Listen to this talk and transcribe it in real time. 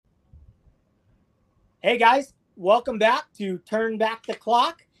Hey guys, welcome back to Turn Back the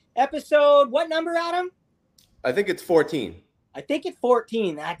Clock. Episode, what number, Adam? I think it's 14. I think it's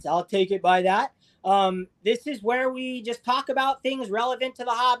 14. I'll take it by that. This is where we just talk about things relevant to the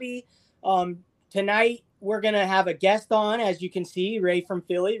hobby. Tonight we're gonna have a guest on, as you can see, Ray from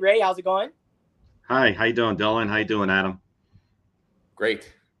Philly. Ray, how's it going? Hi, how you doing, Dylan? How you doing, Adam?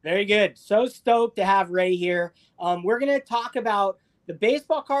 Great. Very good. So stoked to have Ray here. We're gonna talk about the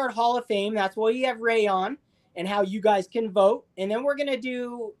Baseball Card Hall of Fame. That's what we have Ray on, and how you guys can vote. And then we're gonna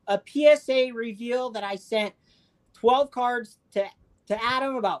do a PSA reveal that I sent 12 cards to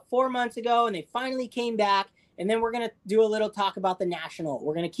Adam about 4 months ago, and they finally came back. And then we're going to do a little talk about the National.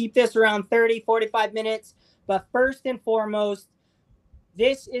 We're going to keep this around 30-45 minutes. But first and foremost,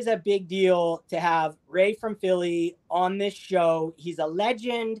 this is a big deal to have Ray from Philly on this show. He's a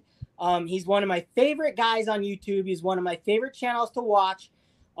legend. He's one of my favorite guys on YouTube. He's one of my favorite channels to watch.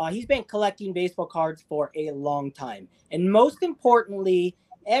 He's been collecting baseball cards for a long time. And most importantly,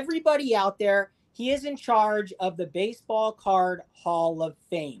 everybody out there, he is in charge of the Baseball Card Hall of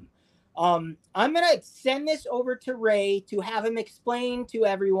Fame. I'm going to send this over to Ray to have him explain to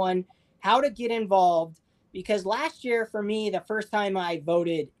everyone how to get involved, because last year for me, the first time I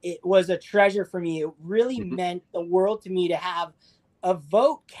voted, it was a treasure for me. It really meant the world to me to have a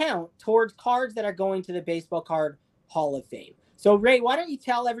vote count towards cards that are going to the Baseball Card Hall of Fame. So Ray, why don't you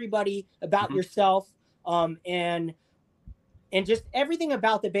tell everybody about yourself and just everything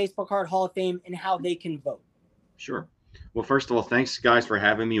about the Baseball Card Hall of Fame and how they can vote. Sure. Well, first of all, thanks, guys, for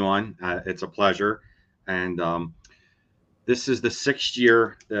having me on. It's a pleasure. And this is the 6th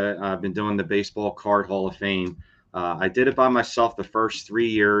year that I've been doing the Baseball Card Hall of Fame. I did it by myself the first 3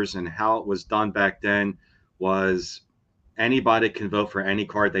 years, and how it was done back then was anybody can vote for any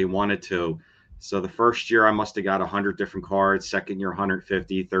card they wanted to. So the first year I must have got 100 different cards, second year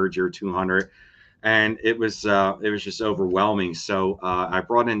 150, third year 200. And it was just overwhelming. So I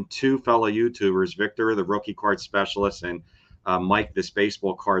brought in 2 fellow YouTubers, Victor, the rookie card specialist, and Mike, this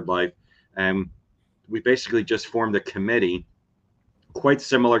baseball card life. And we basically just formed a committee quite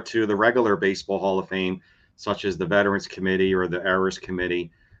similar to the regular Baseball Hall of Fame, such as the Veterans Committee or the Errors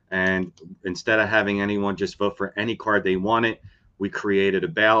Committee. And instead of having anyone just vote for any card they wanted, we created a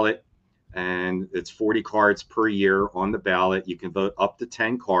ballot. And it's 40 cards per year on the ballot. You can vote up to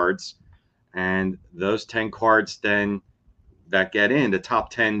 10 cards. And those 10 cards then that get in, the top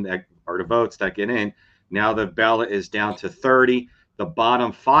 10 that are the votes that get in, now the ballot is down to 30. The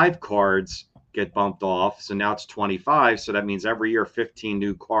bottom 5 cards get bumped off. So now it's 25. So that means every year 15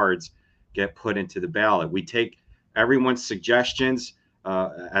 new cards get put into the ballot. We take everyone's suggestions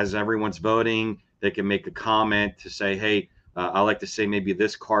as everyone's voting. They can make a comment to say, hey, I like to say maybe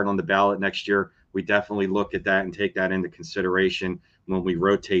this card on the ballot next year. We definitely look at that and take that into consideration when we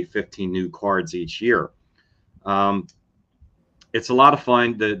rotate 15 new cards each year. It's a lot of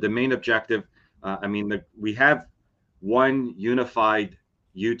fun. The main objective, we have one unified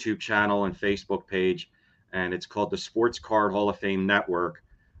YouTube channel and Facebook page, and it's called the Sports Card Hall of Fame Network,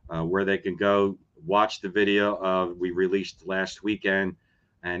 where they can go watch the video we released last weekend.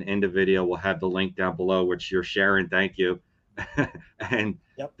 And in the video, we'll have the link down below, which you're sharing. Thank you. And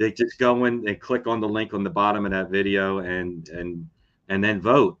they just go in and click on the link on the bottom of that video and then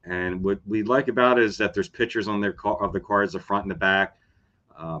vote. And what we like about it is that there's pictures on of the cards, the front and the back.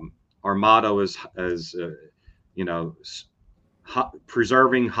 Our motto is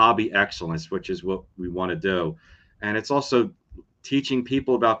preserving hobby excellence, which is what we want to do. And it's also teaching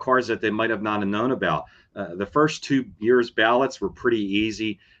people about cards that they might have not known about. The first 2 years ballots were pretty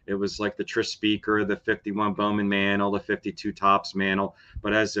easy. It was like the Tris Speaker, the 51 Bowman Mantle, the 52 Topps Mantle.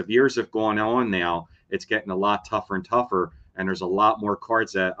 But as the years have gone on now, it's getting a lot tougher and tougher. And there's a lot more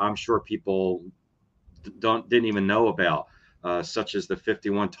cards that I'm sure people didn't even know about, such as the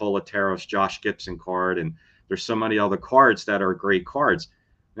 51 Tolateros Josh Gibson card. And there's so many other cards that are great cards.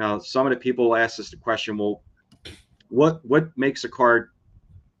 Now, some of the people ask us the question, well, what makes a card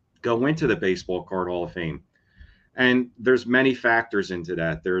go into the Baseball Card Hall of Fame? And there's many factors into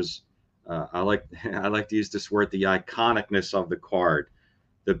that. There's I like to use this word, the iconicness of the card,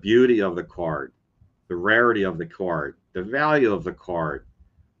 the beauty of the card, the rarity of the card, the value of the card,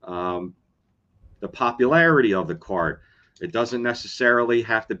 the popularity of the card. It doesn't necessarily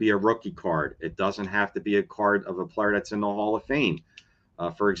have to be a rookie card. It doesn't have to be a card of a player that's in the Hall of Fame.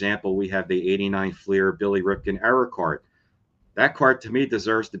 For example, we have the 89 Fleer Billy Ripken error card. That card, to me,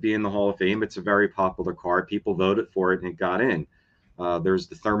 deserves to be in the Hall of Fame. It's a very popular card. People voted for it and it got in. There's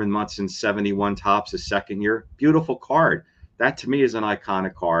the Thurman Munson 71 Topps, his second year. Beautiful card. That, to me, is an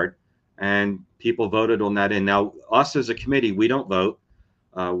iconic card. And people voted on that in. Now, us as a committee, we don't vote.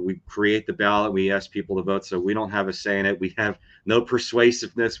 We create the ballot. We ask people to vote, so we don't have a say in it. We have no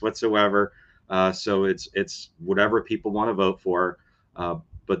persuasiveness whatsoever. So it's whatever people want to vote for.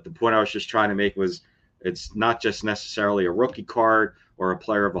 But the point I was just trying to make was it's not just necessarily a rookie card or a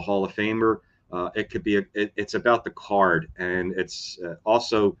player of a Hall of Famer. It could be it's about the card, and it's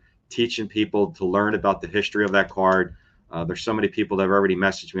also teaching people to learn about the history of that card. There's so many people that have already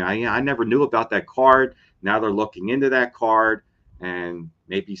messaged me. I never knew about that card. Now they're looking into that card, and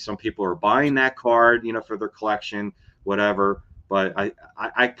maybe some people are buying that card, for their collection, whatever. But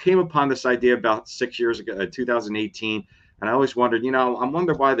I came upon this idea about 6 years ago, 2018, and I always wondered, I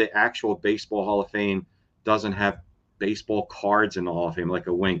wonder why the actual Baseball Hall of Fame doesn't have baseball cards in the Hall of Fame, like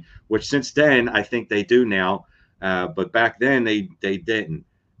a wing, which since then I think they do now. But back then they didn't.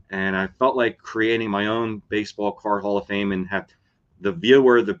 And I felt like creating my own Baseball Card Hall of Fame and have the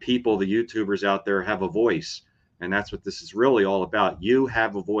viewer, the people, the YouTubers out there have a voice. And that's what this is really all about. You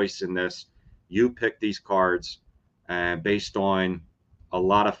have a voice in this. You pick these cards based on a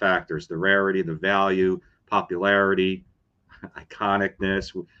lot of factors: the rarity, the value, popularity,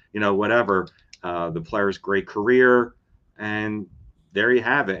 iconicness, whatever, the player's great career. And there you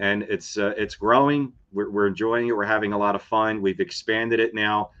have it. And it's growing. We're enjoying it. We're having a lot of fun. We've expanded it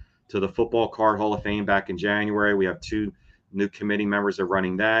now to the Football Card Hall of Fame back in January. We have 2 new committee members that are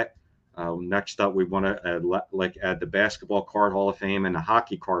running that. Next up, we want to add the Basketball Card Hall of Fame and the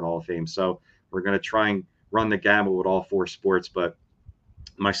Hockey Card Hall of Fame. So we're going to try and run the gamut with all 4 sports. But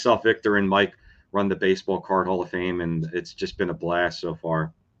myself, Victor, and Mike run the Baseball Card Hall of Fame, and it's just been a blast so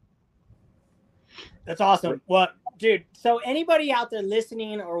far. That's awesome. Well, dude, so anybody out there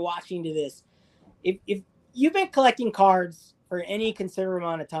listening or watching to this, if you've been collecting cards for any considerable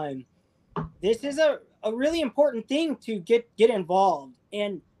amount of time, this is a really important thing to get involved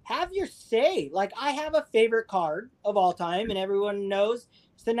and have your say. Like, I have a favorite card of all time, and everyone knows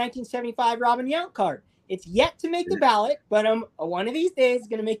it's the 1975 Robin Yount card. It's yet to make the ballot, but I'm one of these days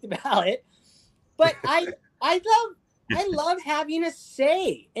going to make the ballot. But I love having a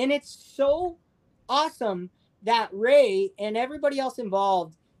say, and it's so awesome that Ray and everybody else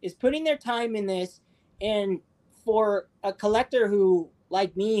involved is putting their time in this. And for a collector who,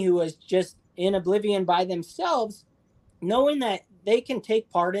 like me, who was just in oblivion by themselves, knowing that they can take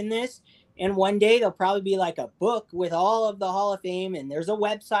part in this, and one day there'll probably be like a book with all of the Hall of Fame, and there's a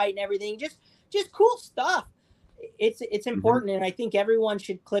website and everything, just cool stuff. It's important, and I think everyone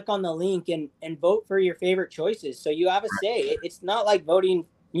should click on the link and vote for your favorite choices, so you have a say. It's not like voting,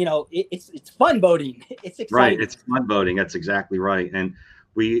 it's fun voting. It's exciting. Right, it's fun voting. That's exactly right. And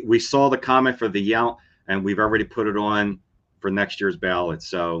we saw the comment for the Yount, and we've already put it on for next year's ballot.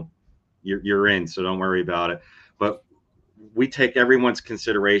 So you're in, so don't worry about it. But we take everyone's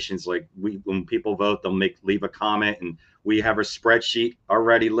considerations. Like, when people vote, they'll leave a comment, and we have a spreadsheet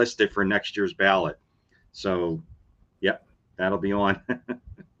already listed for next year's ballot. So, yep, that'll be on.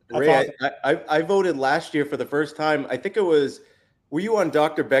 Ray, awesome. I voted last year for the first time. I think it was. Were you on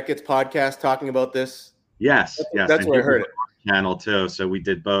Dr. Beckett's podcast talking about this? Yes, yes. That's where I heard it. Channel too. So we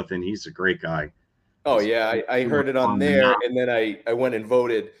did both, and he's a great guy. Oh yeah, I heard it on there, and then I went and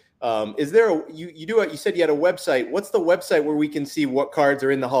voted. Is there you said you had a website? What's the website where we can see what cards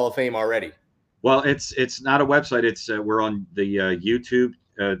are in the Hall of Fame already? Well, it's not a website. It's we're on the YouTube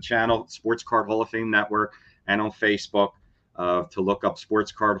channel, Sports Card Hall of Fame Network, and on Facebook to look up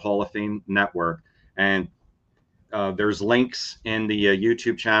Sports Card Hall of Fame Network. And there's links in the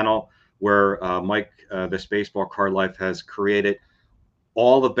YouTube channel where Mike, this Baseball Card Life, has created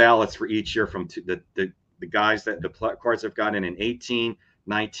all the ballots for each year from the guys that the cards have gotten in 18,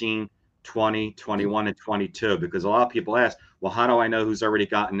 19, 20, 21, and 22. Because a lot of people ask, well, how do I know who's already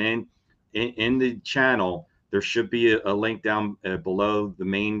gotten in? In the channel, there should be a link down below the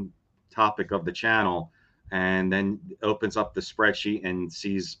main topic of the channel, and then opens up the spreadsheet and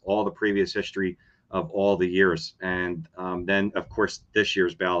sees all the previous history of all the years, and then of course this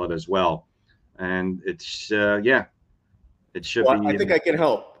year's ballot as well. And it's it should be. I think I can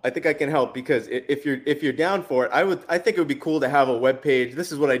help. I think I can help, because if you're down for it, I think it would be cool to have a web page.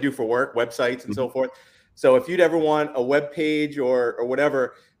 This is what I do for work, websites and so forth. So if you'd ever want a web page or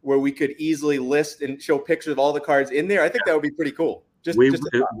whatever where we could easily list and show pictures of all the cards in there, I think that would be pretty cool.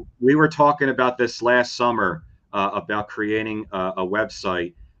 We were talking about this last summer about creating a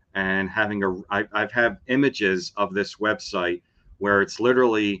website and having I've had images of this website where it's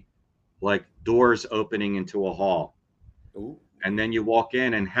literally like doors opening into a hall. Ooh. And then you walk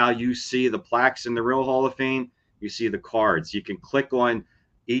in, and how you see the plaques in the real Hall of Fame, you see the cards. You can click on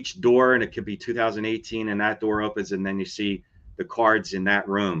each door, and it could be 2018, and that door opens, and then you see the cards in that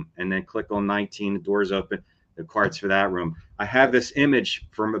room. And then click on 19, the doors open, the cards for that room. I have this image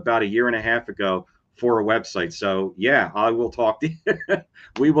from about a year and a half ago for a website. So yeah, I will talk to you.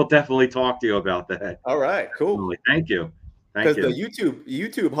 We will definitely talk to you about that. All right, cool. Thank you. Because the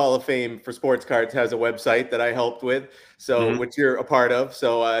YouTube Hall of Fame for sports cards has a website that I helped with, so which you're a part of.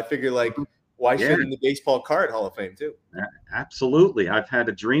 So I figure, like, why shouldn't the baseball card Hall of Fame too? Absolutely. I've had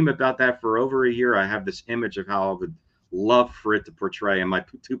a dream about that for over a year. I have this image of how I would love for it to portray, and my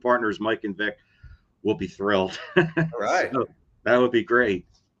two partners, Mike and Vic, will be thrilled. All right. So that would be great.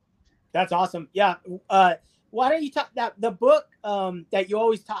 That's awesome. Yeah. Why don't you talk that the book that you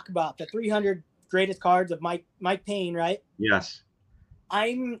always talk about, the 300 greatest cards of Mike Payne, right? Yes.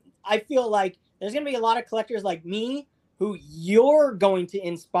 I feel like there's going to be a lot of collectors like me who you're going to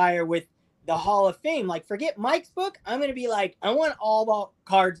inspire with the Hall of Fame. Like, forget Mike's book. I'm going to be like, I want all the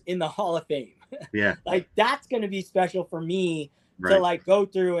cards in the Hall of Fame. Yeah. Like, that's going to be special for me to like go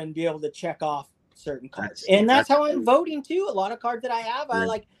through and be able to check off certain cards. That's how I'm voting too. A lot of cards that I have, I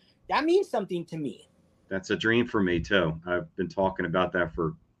like, that means something to me. That's a dream for me too. I've been talking about that for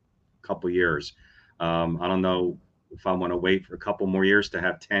a couple years. I don't know if I want to wait for a couple more years to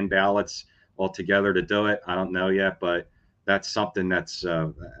have 10 ballots altogether to do it. I don't know yet, but that's something that's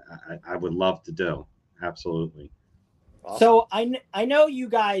I would love to do. Absolutely. Awesome. So I know you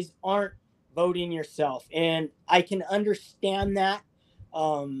guys aren't voting yourself, and I can understand that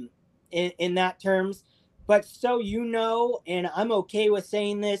in that terms. But so you know, and I'm okay with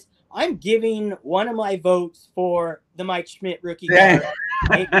saying this, I'm giving one of my votes for the Mike Schmidt rookie card.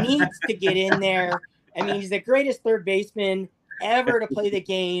 It needs to get in there. I mean, he's the greatest third baseman ever to play the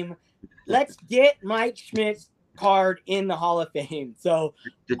game. Let's get Mike Schmidt's card in the Hall of Fame. So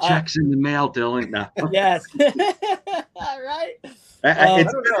the check's in the mail, Dylan. No. Yes. All right. I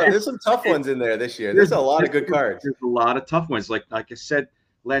don't know. There's some tough ones in there this year. There's a lot of good cards. There's a lot of tough ones. Like I said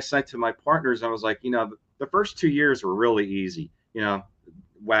last night to my partners, I was like, the first 2 years were really easy.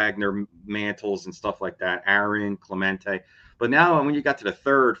 Wagner, Mantles, and stuff like that. Aaron, Clemente. But now when you got to the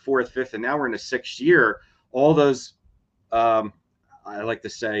third, fourth, fifth, and now we're in the 6th year, all those, I like to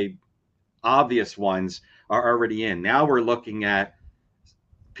say, obvious ones are already in. Now we're looking at,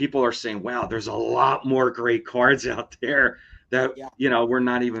 people are saying, wow, there's a lot more great cards out there that, we're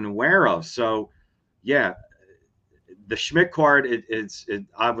not even aware of. So, yeah, the Schmidt card,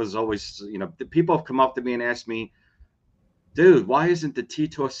 I was always, people have come up to me and asked me, dude, why isn't the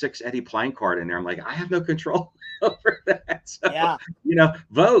T206 Eddie Plank card in there? I'm like, I have no control over that. So,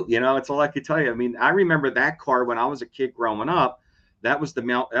 vote, it's all I could tell you. I mean, I remember that card when I was a kid growing up. That was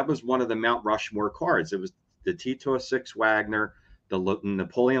one of the Mount Rushmore cards. It was the T206 Wagner, the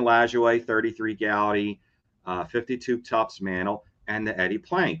Napoleon Lajoie 33 Gowdy, 52 Tufts Mantle, and the Eddie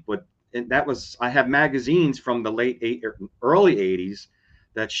Plank. But I have magazines from the early 80s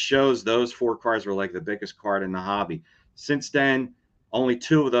that shows those 4 cards were like the biggest card in the hobby. Since then, only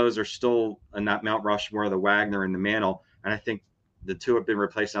 2 of those are still in that Mount Rushmore, the Wagner and the Mantle. And I think the 2 have been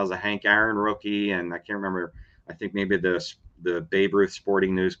replaced now as a Hank Aaron rookie. And I can't remember, I think maybe the Babe Ruth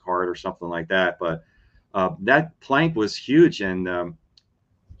Sporting News card or something like that. But that Plank was huge. And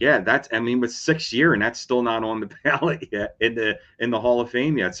with 6th year, and that's still not on the ballot yet in the Hall of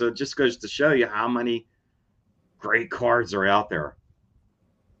Fame yet. So it just goes to show you how many great cards are out there.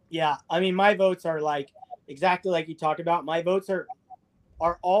 Yeah. I mean, my votes are exactly like you talked about. My votes are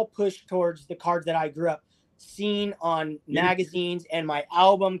all pushed towards the cards that I grew up seeing on magazines and my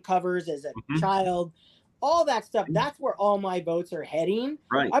album covers as a child, all that stuff. That's where all my votes are heading.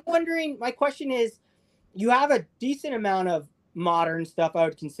 Right. I'm wondering, my question is, you have a decent amount of modern stuff I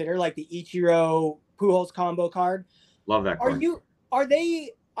would consider, like the Ichiro Pujols combo card. Love that card.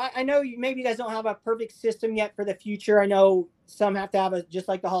 I know maybe you guys don't have a perfect system yet for the future. I know some have to have just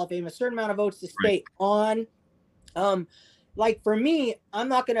like the Hall of Fame, a certain amount of votes to stay on. Like for me, I'm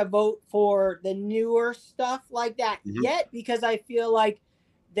not going to vote for the newer stuff like that yet, because I feel like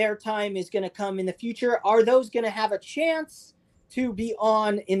their time is going to come in the future. Are those going to have a chance to be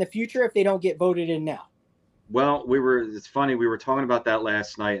on in the future if they don't get voted in now? Well, it's funny. We were talking about that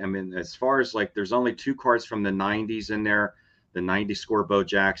last night. I mean, as far as there's only 2 cards from the 90s in there, the 90 score Bo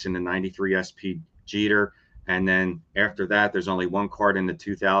Jackson, the 93 SP Jeter. And then after that, there's only 1 card in the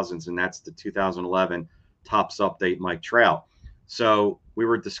 2000s, and that's the 2011 Topps Update Mike Trout. So we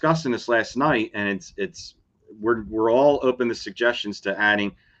were discussing this last night, and we're all open to suggestions to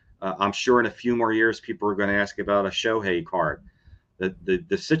adding. I'm sure in a few more years, people are going to ask about a Shohei card.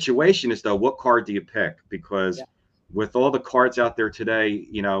 The situation is, though, what card do you pick? Because with all the cards out there today,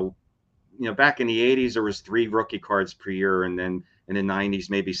 back in the 80s, there was 3 rookie cards per year, and then in the 90s,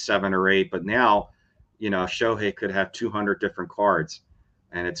 maybe 7 or 8. But now, Shohei could have 200 different cards,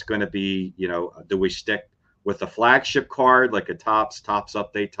 and it's going to be, do we stick with a flagship card, like a Topps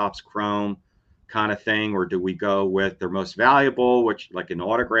Update, Topps Chrome kind of thing, or do we go with their most valuable, which like an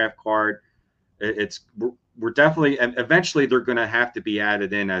autograph card? It's we're definitely, and eventually they're going to have to be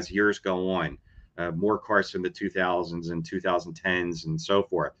added in as years go on. More cards from the 2000s and 2010s and so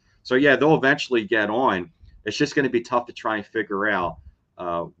forth. So yeah, they'll eventually get on. It's just going to be tough to try and figure out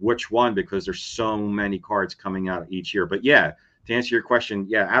which one, because there's so many cards coming out each year. But yeah, to answer your question,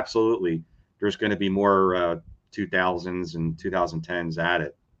 yeah, absolutely. There's going to be more 2000s and 2010s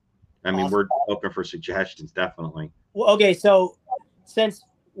added. I mean, Awesome. we're open for suggestions, definitely. Well, okay, so since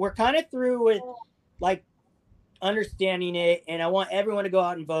we're kind of through with like understanding it, and I want everyone to go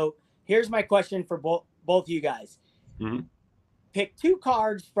out and vote, here's my question for both you guys. Mm-hmm. Pick 2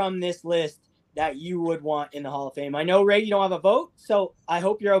 cards from this list that you would want in the Hall of Fame. I know, Ray, you don't have a vote, so I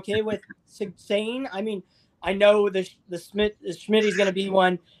hope you're okay with saying. I mean, I know the Schmitty's going to be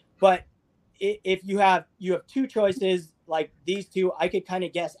one, but if you have 2 choices like these 2, I could kind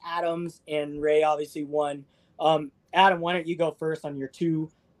of guess Adams and Ray obviously won. Adam, why don't you go first on your 2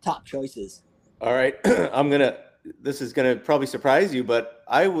 top choices? All right, this is gonna probably surprise you, but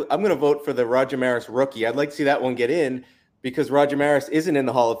I'm gonna vote for the Roger Maris rookie. I'd like to see that one get in, because Roger Maris isn't in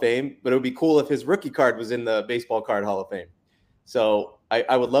the Hall of Fame, but it would be cool if his rookie card was in the Baseball Card Hall of Fame. So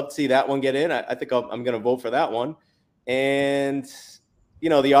I would love to see that one get in. I think I'm going to vote for that one. And, you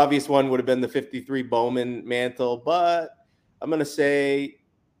know, the obvious one would have been the 53 Bowman mantle, but I'm going to say,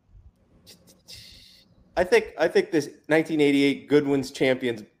 I think this 1988 Goodwin's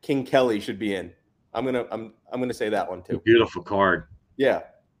champions King Kelly should be in. I'm gonna say that one too. Beautiful card. Yeah,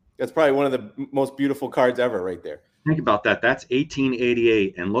 that's probably one of the most beautiful cards ever, right there. Think about that. That's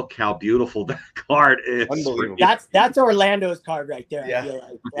 1888, and look how beautiful that card is. Unbelievable. That's Orlando's card right there. Yeah. I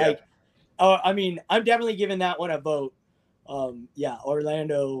feel like, oh, I mean, I'm definitely giving that one a vote. Yeah,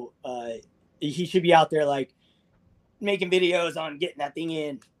 Orlando. He should be out there like making videos on getting that thing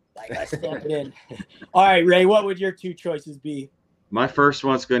in. Like, let's stamp it in. All right, Ray, what would your 2 choices be? My first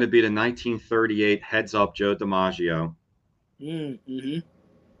one's going to be the 1938 Heads Up Joe DiMaggio. Mm-hmm.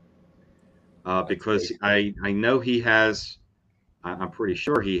 Because I know he has, I'm pretty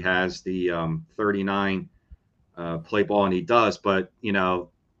sure he has the 39 play ball, and he does. But, you know,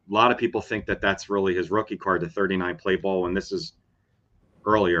 a lot of people think that that's really his rookie card, the 39 play ball, and this is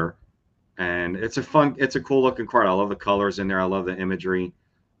earlier. And it's a cool looking card. I love the colors in there. I love the imagery.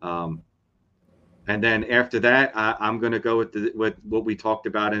 And then after that, I'm going to go with what we talked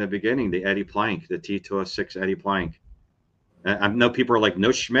about in the beginning, the Eddie Plank, the T206 Eddie Plank. I know people are like,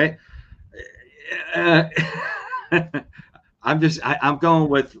 no Schmidt. I'm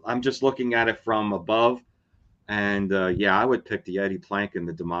just looking at it from above, and yeah, I would pick the Eddie Plank and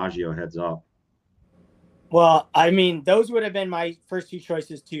the DiMaggio Heads Up. Well, I mean, those would have been my first 2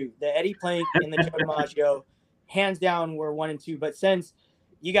 choices too. The Eddie Plank and the Joe DiMaggio, hands down, were 1 and 2. But since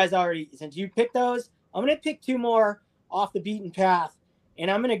you picked those, I'm going to pick 2 more off the beaten path, and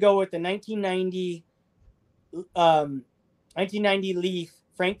I'm going to go with the 1990 Leaf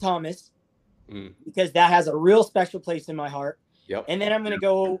Frank Thomas, because that has a real special place in my heart. Yep. And then I'm going to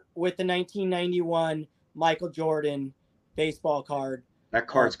go with the 1991 Michael Jordan baseball card. That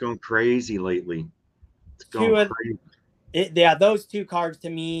card's going crazy lately. It's going crazy. Yeah, those 2 cards to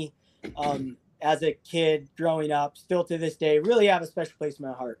me, as a kid growing up, still to this day, really have a special place in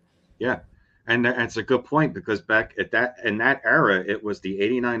my heart. Yeah, and it's a good point, because back in that era, it was the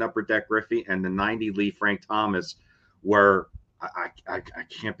 89 Upper Deck Griffey and the 90 Lee Frank Thomas, where I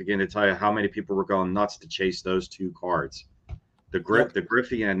can't begin to tell you how many people were going nuts to chase those 2 cards. The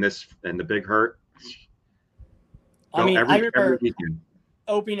Griffey and the Big Hurt. I mean, I remember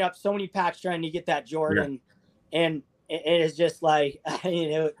opening up so many packs trying to get that Jordan, and it is just like,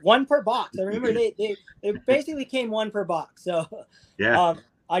 you know, 1 per box. I remember they basically came 1 per box. So yeah,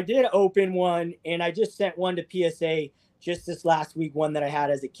 I did open one, and I just sent one to PSA just this last week, one that I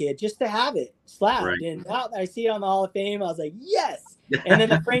had as a kid, just to have it slapped. Right. And now that I see it on the Hall of Fame, I was like, yes. And then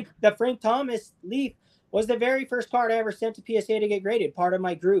the Frank Thomas Leaf was the very first card I ever sent to PSA to get graded, part of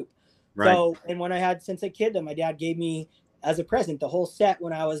my group. Right. So, and when I had since a kid, my dad gave me as a present the whole set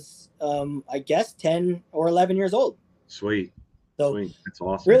when I was, I guess, 10 or 11 years old. Sweet. So Sweet. That's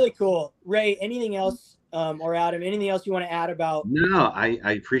awesome. Really cool. Ray, anything else, or Adam, anything else you want to add about? No, I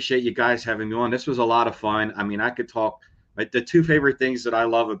appreciate you guys having me on. This was a lot of fun. I mean, I could talk. The 2 favorite things that I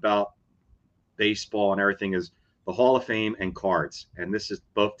love about baseball and everything is the Hall of Fame and cards. And this is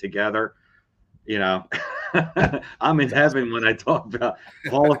both together. You know, I'm in heaven when I talk about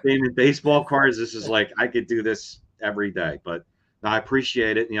Hall of Fame and baseball cards. This is like, I could do this every day, but I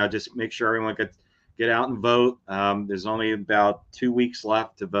appreciate it. You know, just make sure everyone could get out and vote. There's only about 2 weeks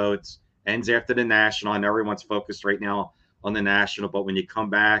left to vote. ends after the National. I know everyone's focused right now on the National, but when you come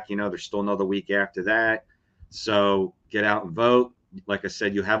back, there's still another week after that. So get out and vote. Like I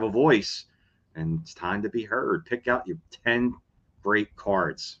said, you have a voice, and it's time to be heard. Pick out your 10 great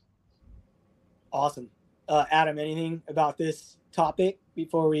cards. Awesome. Adam, anything about this topic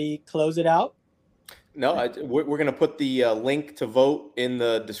before we close it out? No, we're going to put the link to vote in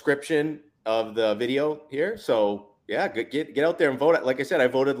the description of the video here. So yeah, get out there and vote. Like I said, I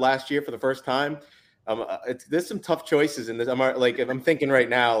voted last year for the first time. There's some tough choices in this. If I'm thinking right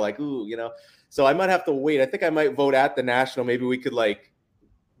now, like, ooh, so I might have to wait. I think I might vote at the National. Maybe we could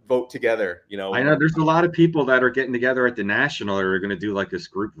vote together, I know there's a lot of people that are getting together at the National that are going to do like this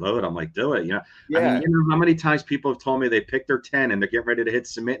group vote. I'm like, do it. Yeah. I mean, how many times people have told me they picked their 10 and they're getting ready to hit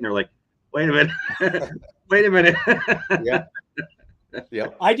submit and they're like, wait a minute. Wait a minute. Yeah.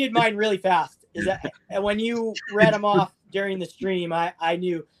 I did mine really fast. When you read them off during the stream, I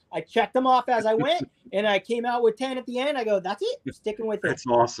knew. I checked them off as I went, and I came out with 10 at the end. I go, that's it. I'm sticking with it. That's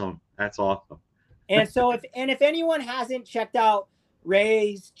awesome. That's awesome. And so if anyone hasn't checked out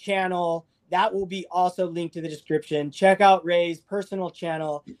Ray's channel, that will be also linked to the description. Check out Ray's personal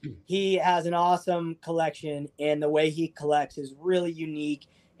channel. He has an awesome collection, and the way he collects is really unique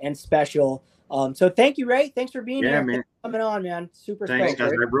and special. So thank you, Ray. Thanks for being here. Man. Thanks for coming on, man. Super Thanks,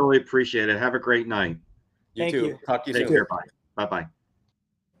 stoked. guys. I really appreciate it. Have a great night. Thank You too. you. Talk to you Take soon. care. Bye. Bye-bye.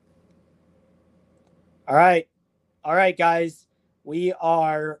 All right, guys. We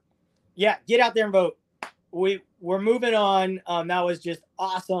are, get out there and vote. We're moving on. That was just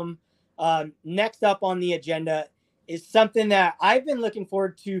awesome. Next up on the agenda is something that I've been looking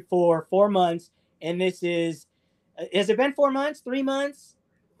forward to for 4 months, and this is, has it been 4 months? 3 months?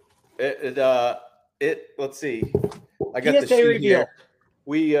 Let's see. I got PSA the sheet reveal.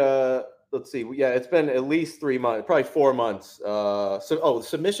 here. Let's see. Yeah, it's been at least 3 months, probably 4 months. The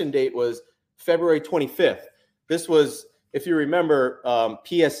submission date was February 25th. This was, if you remember,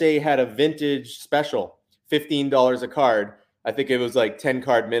 PSA had a vintage special, $15 a card. I think it was like 10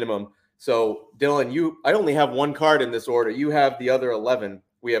 card minimum. So Dylan, I only have one card in this order. You have the other 11.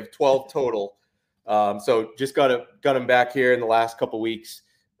 We have 12 total. So just got them back here in the last couple weeks.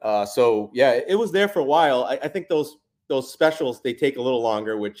 So yeah, it was there for a while. I think those specials, they take a little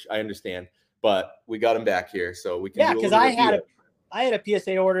longer, which I understand, but we got them back here, so we can. Yeah, because I had a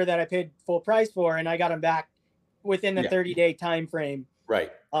PSA order that I paid full price for, and I got them back within the 30-day time frame.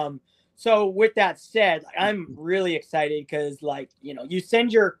 Right. So with that said, I'm really excited because, you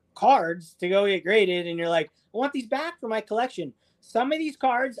send your cards to go get graded, and you're like, I want these back for my collection. Some of these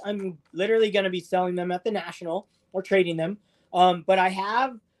cards, I'm literally going to be selling them at the National or trading them. But I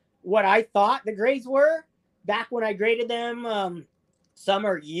have what I thought the grades were back when I graded them. Some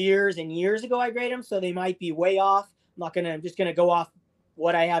are years and years ago I graded them, so they might be way off. I'm just gonna go off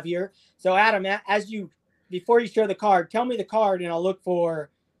what I have here. So Adam, before you show the card, tell me the card, and I'll look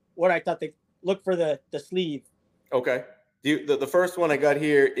for what I thought look for the sleeve. Okay. The first one I got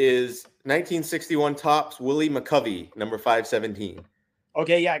here is 1961 Topps Willie McCovey, number 517.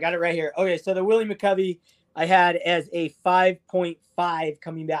 Okay, yeah, I got it right here. Okay, so the Willie McCovey I had as a 5.5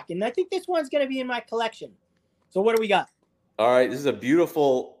 coming back, and I think this one's going to be in my collection. So what do we got? All right, this is a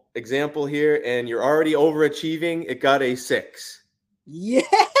beautiful example here, and you're already overachieving. It got a 6. Yeah,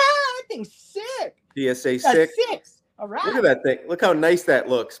 that thing's sick. PSA 6. 6. All right. Look at that thing. Look how nice that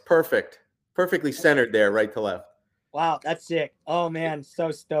looks. Perfectly centered there, right to left. Wow, that's sick. Oh man, so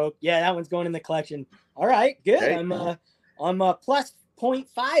stoked. Yeah, that one's going in the collection. All right, good. Okay. I'm plus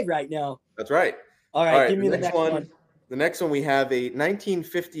 0.5 right now. That's right. All right, give me the next one. The next one, we have a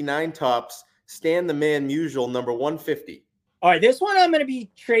 1959 Topps Stan the Man Musial, number 150. All right, this one I'm going to be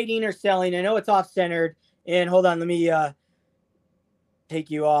trading or selling. I know it's off-centered. And hold on, let me take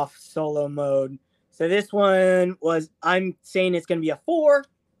you off solo mode. So this one I'm saying it's going to be a 4.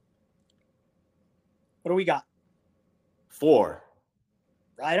 What do we got? 4.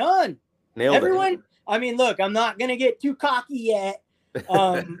 Right on. Nailed Everyone, it. I mean, look, I'm not going to get too cocky yet.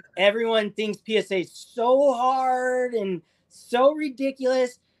 Everyone thinks PSA is so hard and so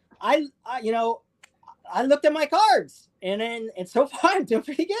ridiculous. I looked at my cards and so far I'm doing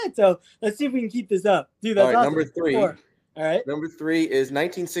pretty good. So let's see if we can keep this up. Dude, that's all right, awesome. number 3. 4. All right. Number 3 is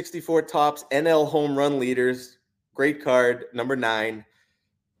 1964 Topps NL Home Run Leaders. Great card, number 9.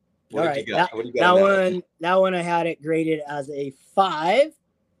 What did you got? What do you got? That one I had it graded as a 5.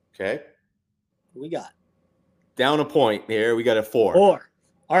 Okay. What we got? Down a point here. We got a 4. 4.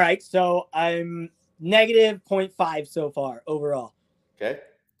 All right. So I'm negative 0.5 so far overall. Okay.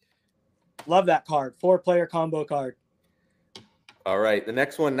 Love that card. 4-player combo card. All right. The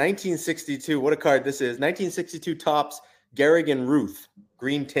next one, 1962. What a card this is. 1962 Topps Garrigan Ruth.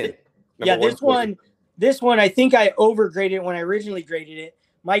 Green tint. Yeah, Number 140. this one, I think I overgraded it when I originally graded it.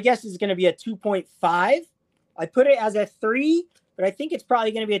 My guess is going to be a 2.5. I put it as a 3, but I think it's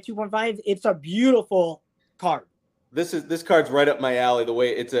probably going to be a 2.5. It's a beautiful card. This card's right up my alley. The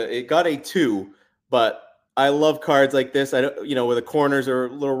way it got a 2, but I love cards like this. I don't, where the corners are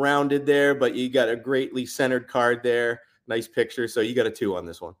a little rounded there, but you got a greatly centered card there. Nice picture. So you got a 2 on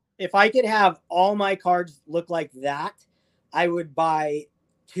this one. If I could have all my cards look like that, I would buy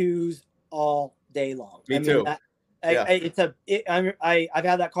 2s all day long. Me too. I've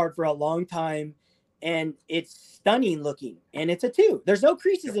had that card for a long time, and it's stunning looking, and it's a 2. There's no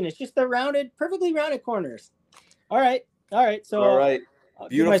creases in it. It's just the perfectly rounded corners. All right. So all right,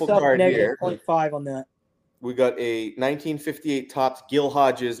 beautiful card here. 0.5 on that. We got a 1958 Topps Gil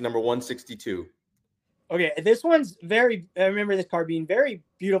Hodges number 162. Okay, this one's I remember this card being very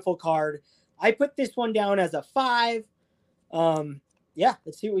beautiful card. I put this one down as a 5. Yeah,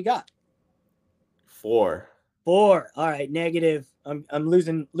 let's see what we got. 4. All right, negative. I'm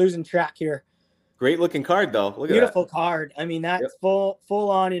losing track here. Great looking card though. Look at that. Beautiful card. I mean, that's full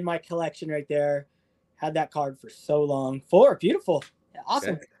on in my collection right there. Had that card for so long. 4, beautiful.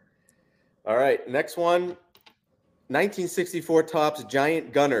 Awesome. Okay. All right, next one. 1964 Topps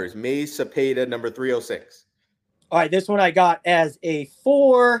Giant Gunners, Mays Cepeda, number 306. All right, this one I got as a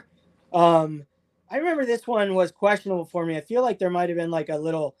 4. I remember this one was questionable for me. I feel like there might have been like a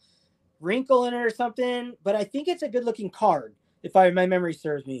little wrinkle in it or something, but I think it's a good looking card if my memory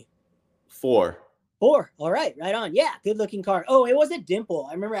serves me. 4. All right on. Yeah, good looking card. Oh, it was a dimple.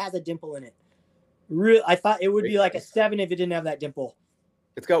 I remember it has a dimple in it. I thought it would be like a 7 if it didn't have that dimple.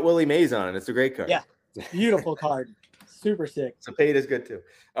 It's got Willie Mays on it. It's a great card. Yeah, beautiful card. Super sick. Cepeda's good too.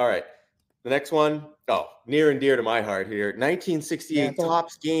 All right. The next one, near and dear to my heart here. 1968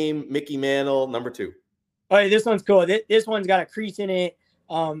 Topps Game Mickey Mantle, number 2. All right, this one's cool. This one's got a crease in it,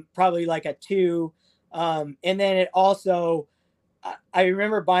 probably like a 2. And then it also, I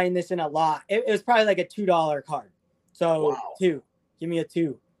remember buying this in a lot. It was probably like a $2 card. So wow. 2. Give me a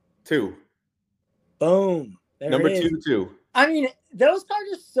 2. 2. Boom. Number 2. I mean, those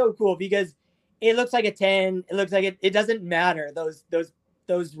cards are so cool because it looks like a 10. It looks like it doesn't matter.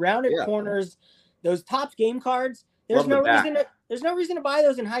 Those rounded corners, those Topps game cards. There's no reason to buy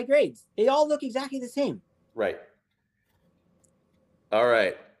those in high grades. They all look exactly the same. Right. All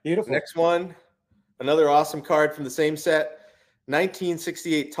right. Beautiful. Next one, another awesome card from the same set.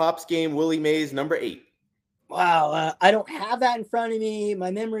 1968 Topps Game Willie Mays, number 8. Wow. I don't have that in front of me.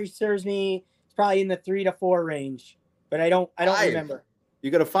 My memory serves me. It's probably in the 3 to 4 range, but I don't remember. You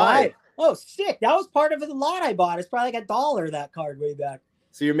got a 5. Oh, sick. That was part of the lot I bought. It's probably like $1, that card way back.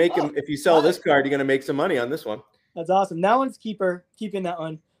 So you're making, if you sell this card, you're going to make some money on this one. That's awesome. That one's keeping that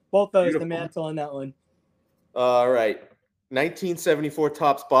one. Both those, beautiful. The mantle and that one. All right. 1974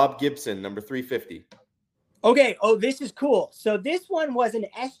 Topps Bob Gibson, number 350. Okay. Oh, this is cool. So this one was an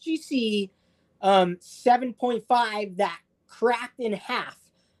SGC 7.5 that cracked in half.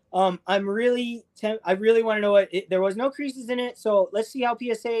 I really want to know what there was no creases in it. So let's see how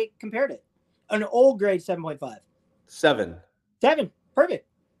PSA compared it. An old grade 7.5. 7. Perfect.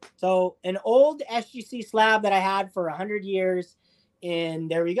 So an old SGC slab that I had for 100 years, and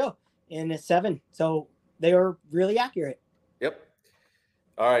there we go. And a 7. So they were really accurate. Yep.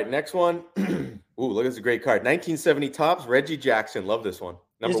 All right, next one. Ooh, look, this is a great card. 1970 Topps Reggie Jackson. Love this one.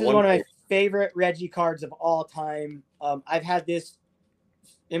 This is one of my favorite Reggie cards of all time. I've had this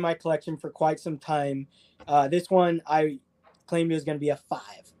in my collection for quite some time. This one I claimed it was going to be a 5.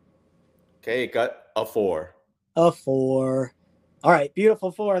 Okay, it got a 4. A 4. All right,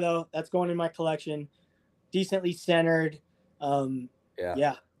 beautiful 4 though. That's going in my collection. Decently centered.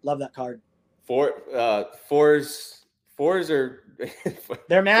 Yeah, love that card. 4s are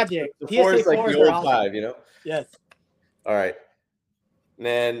they're magic. The 4 is like the old awesome. 5, you know. Yes. All right. And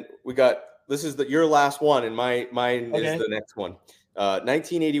then we got your last one, and mine is the next one.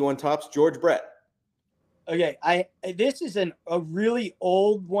 1981 Topps George Brett. Okay, this is a really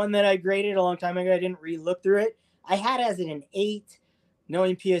old one that I graded a long time ago. I didn't re-look through it. I had it as an 8.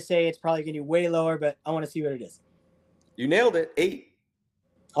 Knowing PSA, it's probably going to be way lower, but I want to see what it is. You nailed it. 8.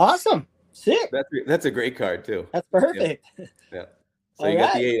 Awesome. Sick. That's a great card too. That's perfect. Yeah. So you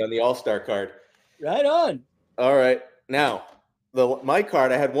got the 8 on the All-Star card. Right on. All right. Now, my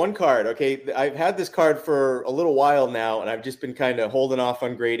card, I had one card. Okay. I've had this card for a little while now, and I've just been kind of holding off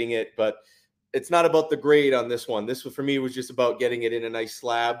on grading it, but it's not about the grade on this one. This for me was just about getting it in a nice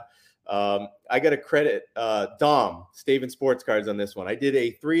slab. I got to credit Dom, Staven Sports Cards on this one. I did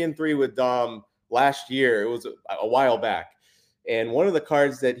a 3-3 with Dom last year. It was a while back. And one of the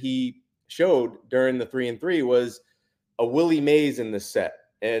cards that he showed during the 3-3 was a Willie Mays in this set.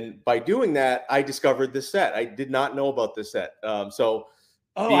 And by doing that, I discovered this set. I did not know about this set.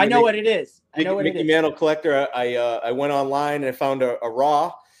 I know what it is. Mickey Mantle collector. I went online and I found a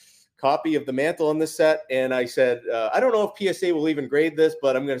raw copy of the Mantle on this set, and I said, I don't know if PSA will even grade this,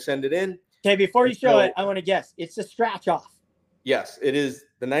 but I'm going to send it in. Okay, before you show it, I want to guess. It's a scratch off. Yes, it is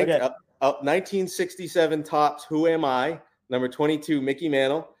the 1967 Topps Who Am I, number 22, Mickey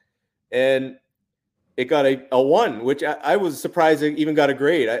Mantle, and it got a 1, which I was surprised it even got a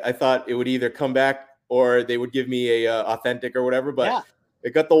grade. I thought it would either come back or they would give me a authentic or whatever, but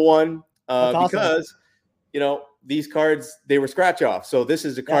it got the 1 because these cards, they were scratch off. So this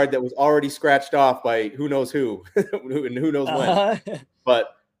is a card that was already scratched off by who knows who and who knows when.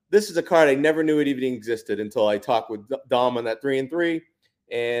 But this is a card I never knew it even existed until I talked with Dom on that 3 and 3.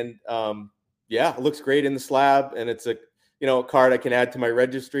 And it looks great in the slab, and it's a card I can add to my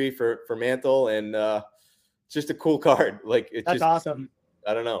registry for Mantle, and it's just a cool card. Like that's awesome.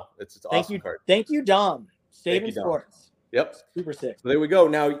 I don't know. It's an awesome card. Thank you, Dom. Saving Sports. Yep. Super sick. So there we go.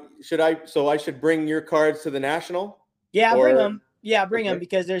 Now, I should bring your cards to the National? Yeah, bring them. Yeah, bring them,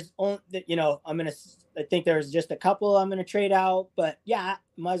 because there's only, I think there's just a couple I'm going to trade out, but yeah,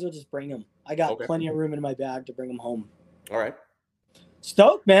 might as well just bring them. I got plenty of room in my bag to bring them home. All right.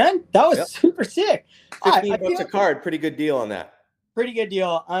 Stoked, man. That was super sick. $15 a card. Pretty good deal on that. Pretty good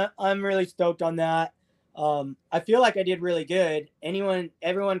deal. I'm really stoked on that. I feel like I did really good.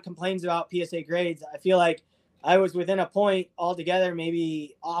 Everyone complains about PSA grades. I feel like I was within a point altogether,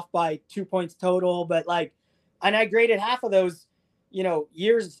 maybe off by 2 points total, but and I graded half of those,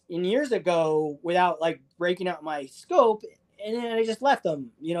 years ago without breaking out my scope, and then I just left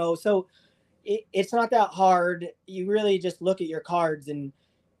them, so it's not that hard. You really just look at your cards, and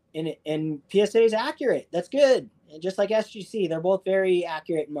PSA is accurate. That's good. And just like SGC, they're both very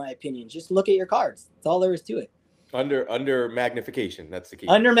accurate in my opinion. Just look at your cards. That's all there is to it. Under magnification. That's the key.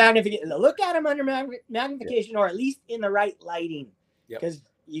 Under magnification. Look at them under magnification, or at least in the right lighting, because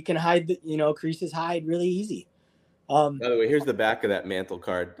you can hide creases hide really easy. By the way, here's the back of that Mantle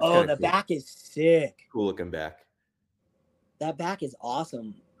card. It's the back is sick. Cool looking back. That back is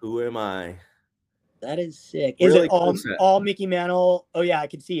awesome. Who am I? That is sick. Really is it cool all Mickey Mantle? Oh yeah, I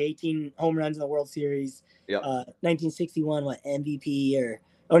can see 18 home runs in the World Series. 1961, MVP he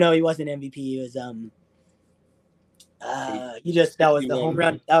wasn't MVP. He was that was the home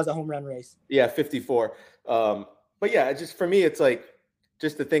run. That was a home run race. Yeah, 54. But yeah, just for me, it's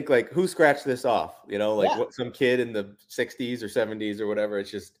just to think who scratched this off? What, some kid in the 60s or 70s or whatever.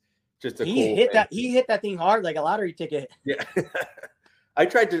 It's just a he hit that thing hard like a lottery ticket. Yeah. I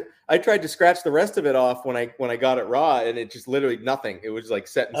tried to scratch the rest of it off when I got it raw, and it just literally nothing. It was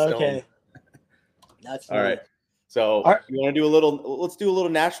set in stone. Okay. That's all right. So you want to do let's do a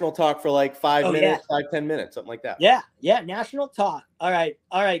little national talk for 5 minutes, 5-10 minutes, something like that. Yeah. National talk. All right,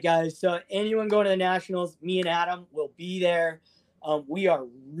 guys. So anyone going to the Nationals, me and Adam will be there. We are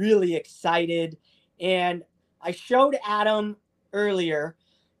really excited. And I showed Adam earlier,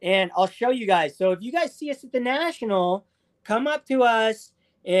 and I'll show you guys. So if you guys see us at the National, come up to us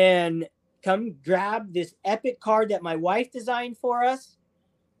and come grab this epic card that my wife designed for us.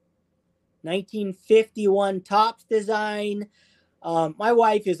 1951 Topps design. My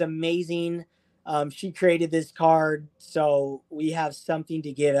wife is amazing. She created this card, so we have something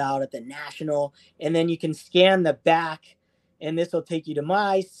to give out at the National. And then you can scan the back, and this will take you to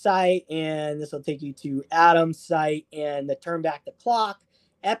my site, and this will take you to Adam's site, and the Turn Back the Clock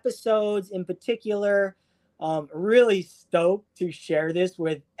episodes in particular. Really stoked to share this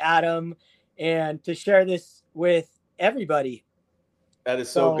with Adam and to share this with everybody. That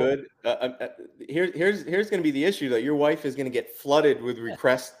is so good. Here's going to be the issue, though. Your wife is going to get flooded with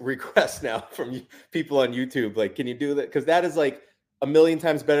requests now from people on YouTube. Can you do that? Because that is a million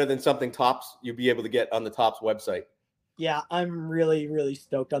times better than something Topps you'll be able to get on the Topps website. Yeah, I'm really, really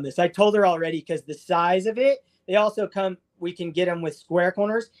stoked on this. I told her already, because the size of it, they also we can get them with square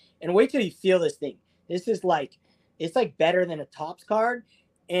corners. And wait till you feel this thing. This is it's better than a Topps card.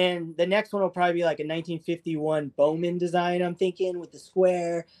 And the next one will probably be a 1951 Bowman design, I'm thinking, with the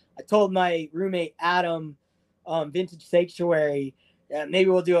square. I told my roommate, Adam, Vintage Sanctuary, maybe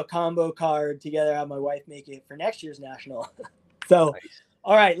we'll do a combo card together, have my wife make it for next year's National. So, nice.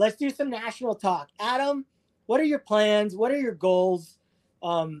 All right, let's do some National talk. Adam, what are your plans? What are your goals?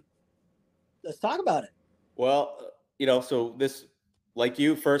 Let's talk about it. Well, so this, like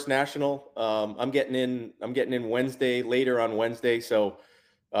you, first National, I'm getting in Wednesday, later on Wednesday. So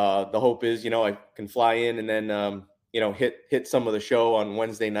the hope is, I can fly in and then, hit some of the show on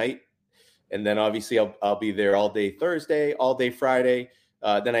Wednesday night. And then obviously I'll be there all day Thursday, all day Friday.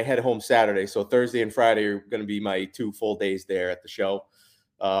 Then I head home Saturday. So Thursday and Friday are going to be my 2 full days there at the show.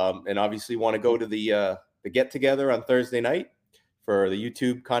 and obviously want to go to the get together on Thursday night for the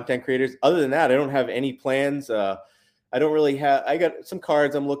YouTube content creators. Other than that, I don't have any plans. I don't really have. I got some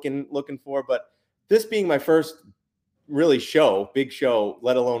cards I'm looking for, but this being my first really big show,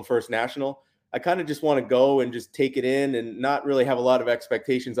 let alone first national, I kind of just want to go and just take it in and not really have a lot of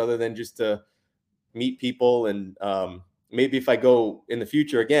expectations other than just to meet people. And maybe if I go in the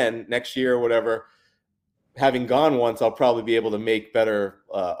future again next year or whatever, having gone once, I'll probably be able to make better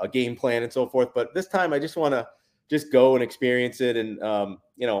a game plan and so forth. But this time I just want to just go and experience it. And,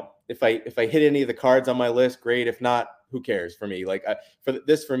 if I hit any of the cards on my list, great. If not, who cares for me? Like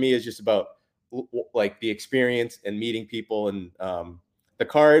for me is just about like the experience and meeting people and the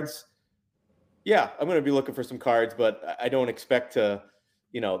cards. Yeah, I'm going to be looking for some cards, but I don't expect to,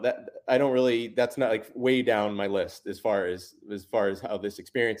 that's not like way down my list as far as how this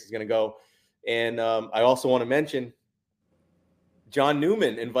experience is going to go. And I also want to mention John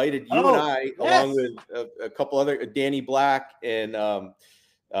Newman invited you and I, yes, along with a couple other, Danny Black and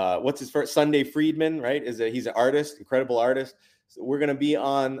what's his first, Sunday Friedman, right? He's an artist, incredible artist. So we're going to be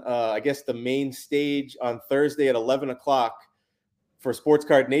on, I guess, the main stage on Thursday at 11 o'clock for Sports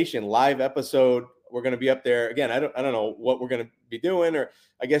Card Nation live episode. We're going to be up there again. I don't know what we're going to be doing, or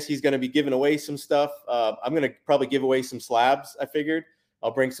I guess he's going to be giving away some stuff. I'm going to probably give away some slabs. I figured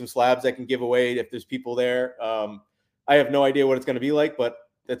I'll bring some slabs I can give away if there's people there. I have no idea what it's going to be like, but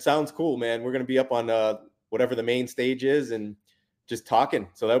that sounds cool, man. We're going to be up on whatever the main stage is and just talking.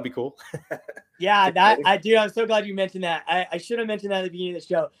 So that would be cool. Yeah, I'm so glad you mentioned that. I should have mentioned that at the beginning of the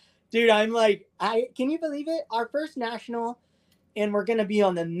show. Dude, I'm like, can you believe it? Our first national, and we're going to be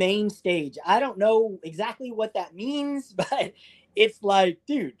on the main stage. I don't know exactly what that means, but it's like,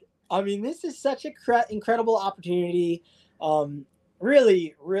 dude, I mean, this is such a incredible opportunity.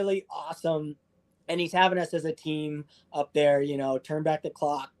 Really, really awesome. And he's having us as a team up there, turn back the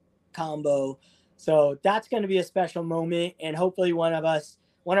clock combo. So that's going to be a special moment. And hopefully one of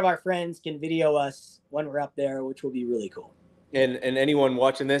our friends can video us when we're up there, which will be really cool. And anyone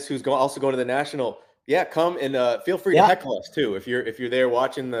watching this who's also going to the national, yeah, come and feel free to heckle us too. If you're there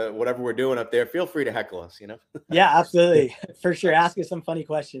watching whatever we're doing up there, feel free to heckle us. Yeah, absolutely, for sure. Ask us some funny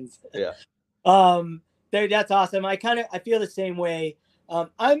questions. Yeah. Dude, that's awesome. I feel the same way.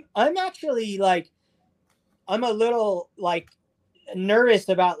 I'm actually like, I'm a little like nervous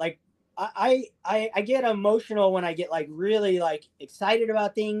about like I get emotional when I get like really like excited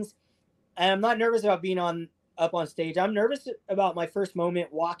about things, and I'm not nervous about being up on stage. I'm nervous about my first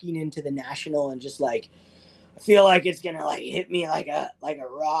moment walking into the national and just like I feel like it's gonna like hit me like a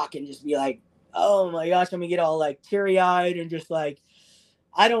rock and just be like, oh my gosh, I'm gonna get all like teary-eyed and just like,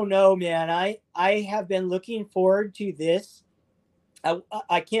 I don't know, man. I have been looking forward to this.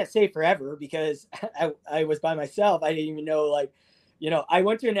 I can't say forever because I was by myself. I didn't even know, like, I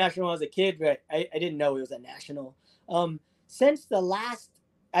went to a national as a kid, but I didn't know it was a national. Since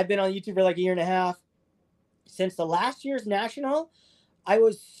I've been on YouTube for like a year and a half. Since the last year's national, I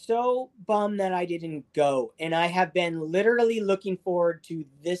was so bummed that I didn't go. And I have been literally looking forward to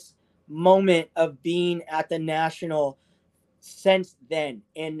this moment of being at the national since then.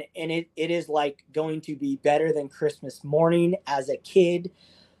 And it is like going to be better than Christmas morning as a kid,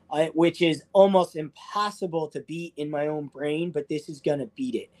 which is almost impossible to beat in my own brain, but this is going to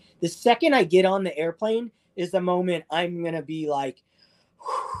beat it. The second I get on the airplane is the moment I'm going to be like,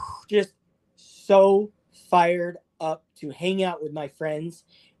 just so fired up to hang out with my friends.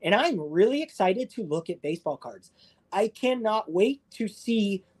 And I'm really excited to look at baseball cards. I cannot wait to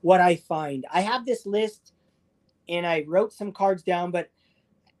see what I find. I have this list and I wrote some cards down, but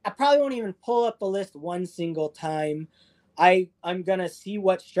I probably won't even pull up the list one single time. I'm going to see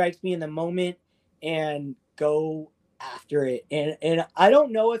what strikes me in the moment and go after it. And I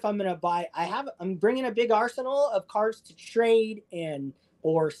don't know if I'm going to buy, I'm bringing a big arsenal of cards to trade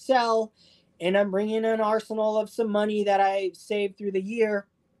or sell. And I'm bringing an arsenal of some money that I saved through the year.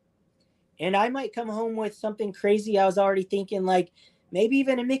 And I might come home with something crazy. I was already thinking like maybe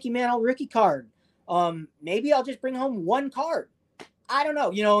even a Mickey Mantle rookie card. Maybe I'll just bring home one card. I don't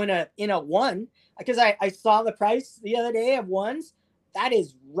know, in a one, because I saw the price the other day of ones. That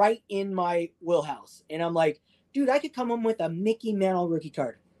is right in my wheelhouse. And I'm like, dude, I could come home with a Mickey Mantle rookie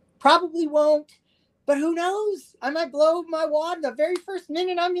card. Probably won't. But who knows? I might blow my wad the very first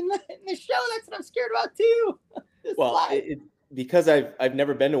minute I'm in the show. That's what I'm scared about too. Well, because I've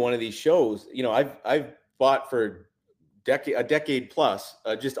never been to one of these shows. I've bought for a decade plus,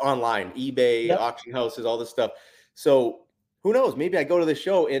 just online, eBay, auction houses, all this stuff. So who knows? Maybe I go to the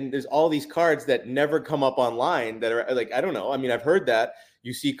show and there's all these cards that never come up online that are like, I don't know. I mean, I've heard that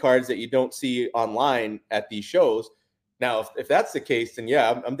you see cards that you don't see online at these shows. Now, if that's the case, then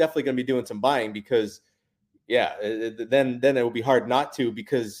yeah, I'm definitely going to be doing some buying because, yeah, then it will be hard not to,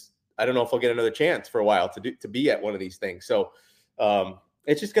 because I don't know if I'll get another chance for a while to be at one of these things. So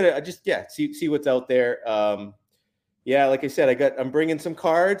it's just gonna see what's out there. Yeah, like I said, I'm bringing some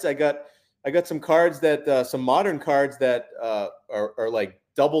cards. I got some cards that some modern cards that are like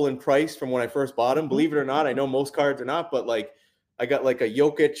double in price from when I first bought them. Believe it or not, I know most cards are not, but like I got like a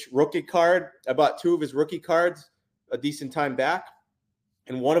Jokic rookie card. I bought 2 of his rookie cards a decent time back,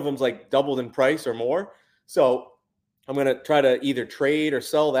 and one of them's like doubled in price or more. So I'm gonna try to either trade or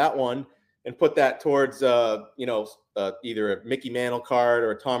sell that one and put that towards either a Mickey Mantle card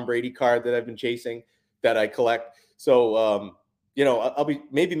or a Tom Brady card that I've been chasing that I collect. So I'll be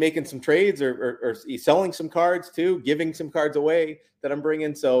maybe making some trades or selling some cards too, giving some cards away that I'm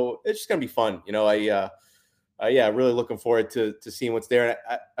bringing. So it's just gonna be fun. Really looking forward to seeing what's there.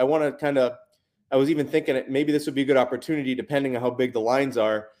 And I want to kind of. I was even thinking maybe this would be a good opportunity, depending on how big the lines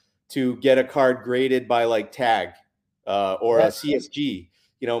are, to get a card graded by like Tag or a CSG.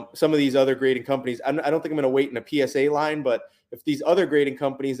 Some of these other grading companies, I don't think I'm going to wait in a PSA line, but if these other grading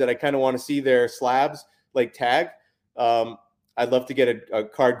companies that I kind of want to see their slabs like Tag, I'd love to get a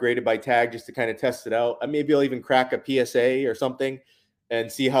card graded by Tag just to kind of test it out. Maybe I'll even crack a PSA or something and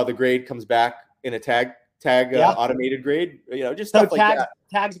see how the grade comes back in a Tag automated grade, just stuff like that.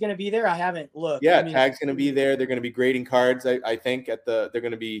 Tag's going to be there. I haven't looked. Yeah, Tag's going to be there. They're going to be grading cards. I think they're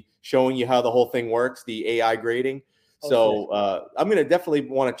going to be showing you how the whole thing works, the AI grading. So I'm going to definitely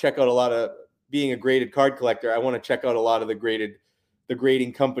want to check out a lot of, being a graded card collector. I want to check out a lot of the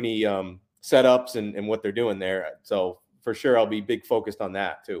grading company setups and what they're doing there. So for sure, I'll be big focused on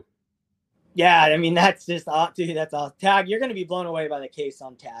that too. Yeah, I mean that's just dude. That's all. Tag, you're going to be blown away by the case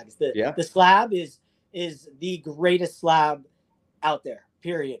on Tags. The slab is the greatest slab out there,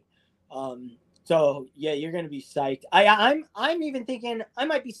 period. So yeah, you're gonna be psyched. I'm even thinking I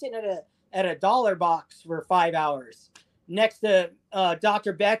might be sitting at a dollar box for 5 hours next to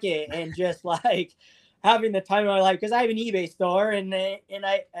Dr. Beckett and just like having the time of my life, because I have an eBay store and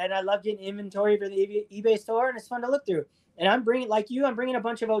I love getting inventory for the eBay store, and it's fun to look through. And I'm bringing a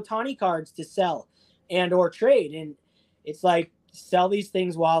bunch of Ohtani cards to sell and or trade, and it's like sell these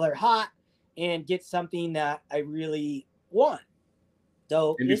things while they're hot and get something that I really want.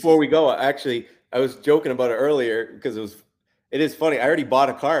 So and before we go, actually, I was joking about it earlier because it is funny. I already bought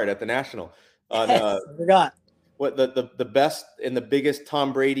a card at the National. I forgot. What the best and the biggest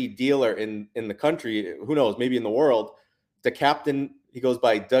Tom Brady dealer in the country, who knows, maybe in the world, the captain, he goes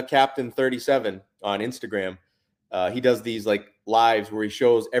by the Captain 37 on Instagram. He does these like lives where he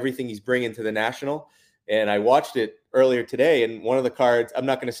shows everything he's bringing to the National. And I watched it earlier today, and one of the cards, I'm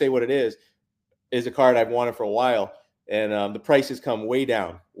not going to say what it is a card I've wanted for a while. And the prices come way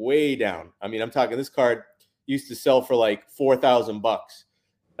down. I mean, I'm talking, this card used to sell for like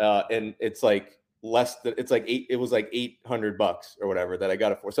 $4,000, and it's like less than, it's like it was like $800 or whatever that I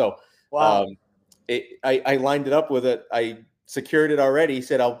got it for. So wow. I lined it up with it. I secured it already.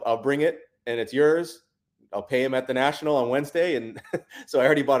 Said I'll bring it, and it's yours. I'll pay him at the National on Wednesday, and so I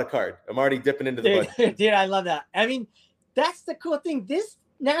already bought a card. I'm already dipping into the budget. Dude, I love that. I mean, that's the cool thing. This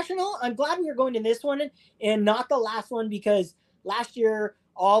National, I'm glad we were going to this one and not the last one, because last year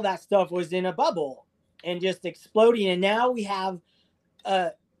all that stuff was in a bubble and just exploding, and now we have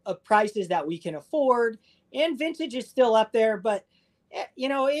prices that we can afford, and vintage is still up there, but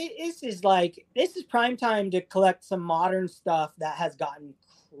this is prime time to collect some modern stuff that has gotten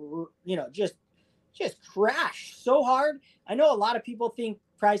just crashed so hard. I know a lot of people think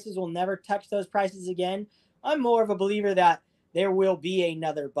prices will never touch those prices again. I'm more of a believer that there will be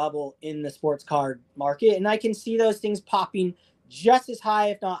another bubble in the sports card market, and I can see those things popping just as high,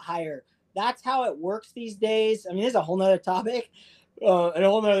 if not higher. That's how it works these days. I mean, this is a whole nother topic, and a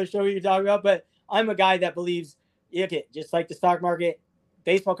whole nother show we can talk about, but I'm a guy that believes, just like the stock market,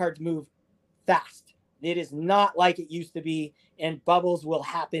 baseball cards move fast. It is not like it used to be, and bubbles will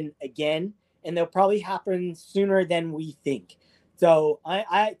happen again, and they'll probably happen sooner than we think. So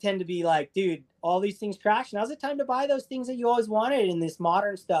I tend to be like, dude, all these things crash. Now's the time to buy those things that you always wanted in this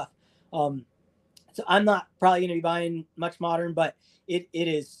modern stuff. So I'm not probably going to be buying much modern, but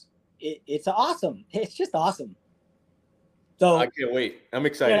it's awesome. It's just awesome. So I can't wait. I'm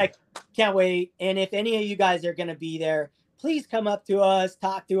excited. I can't wait. And if any of you guys are going to be there, please come up to us,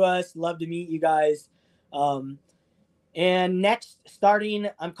 talk to us. Love to meet you guys. And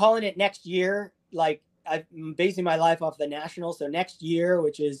I'm calling it next year. Like, I'm basing my life off the National. So next year,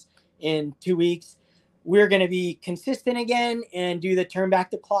 which is in 2 weeks, we're going to be consistent again and do the turn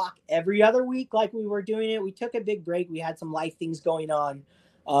back the clock every other week like we were doing it. We took a big break. We had some life things going on.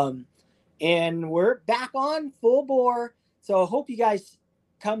 And we're back on full bore. So I hope you guys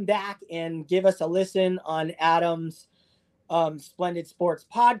come back and give us a listen on Adam's Splendid Sports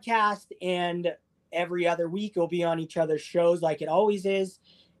podcast. And every other week we'll be on each other's shows like it always is.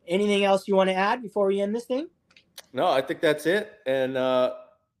 Anything else you want to add before we end this thing? No, I think that's it. And I'll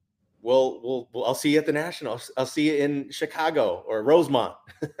see you at the National. I'll see you in Chicago or Rosemont.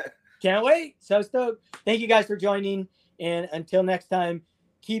 Can't wait. So stoked. Thank you guys for joining. And until next time,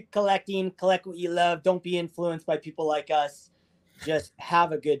 keep collecting, collect what you love. Don't be influenced by people like us. Just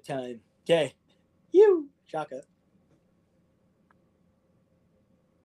have a good time. Okay. You, Shaka.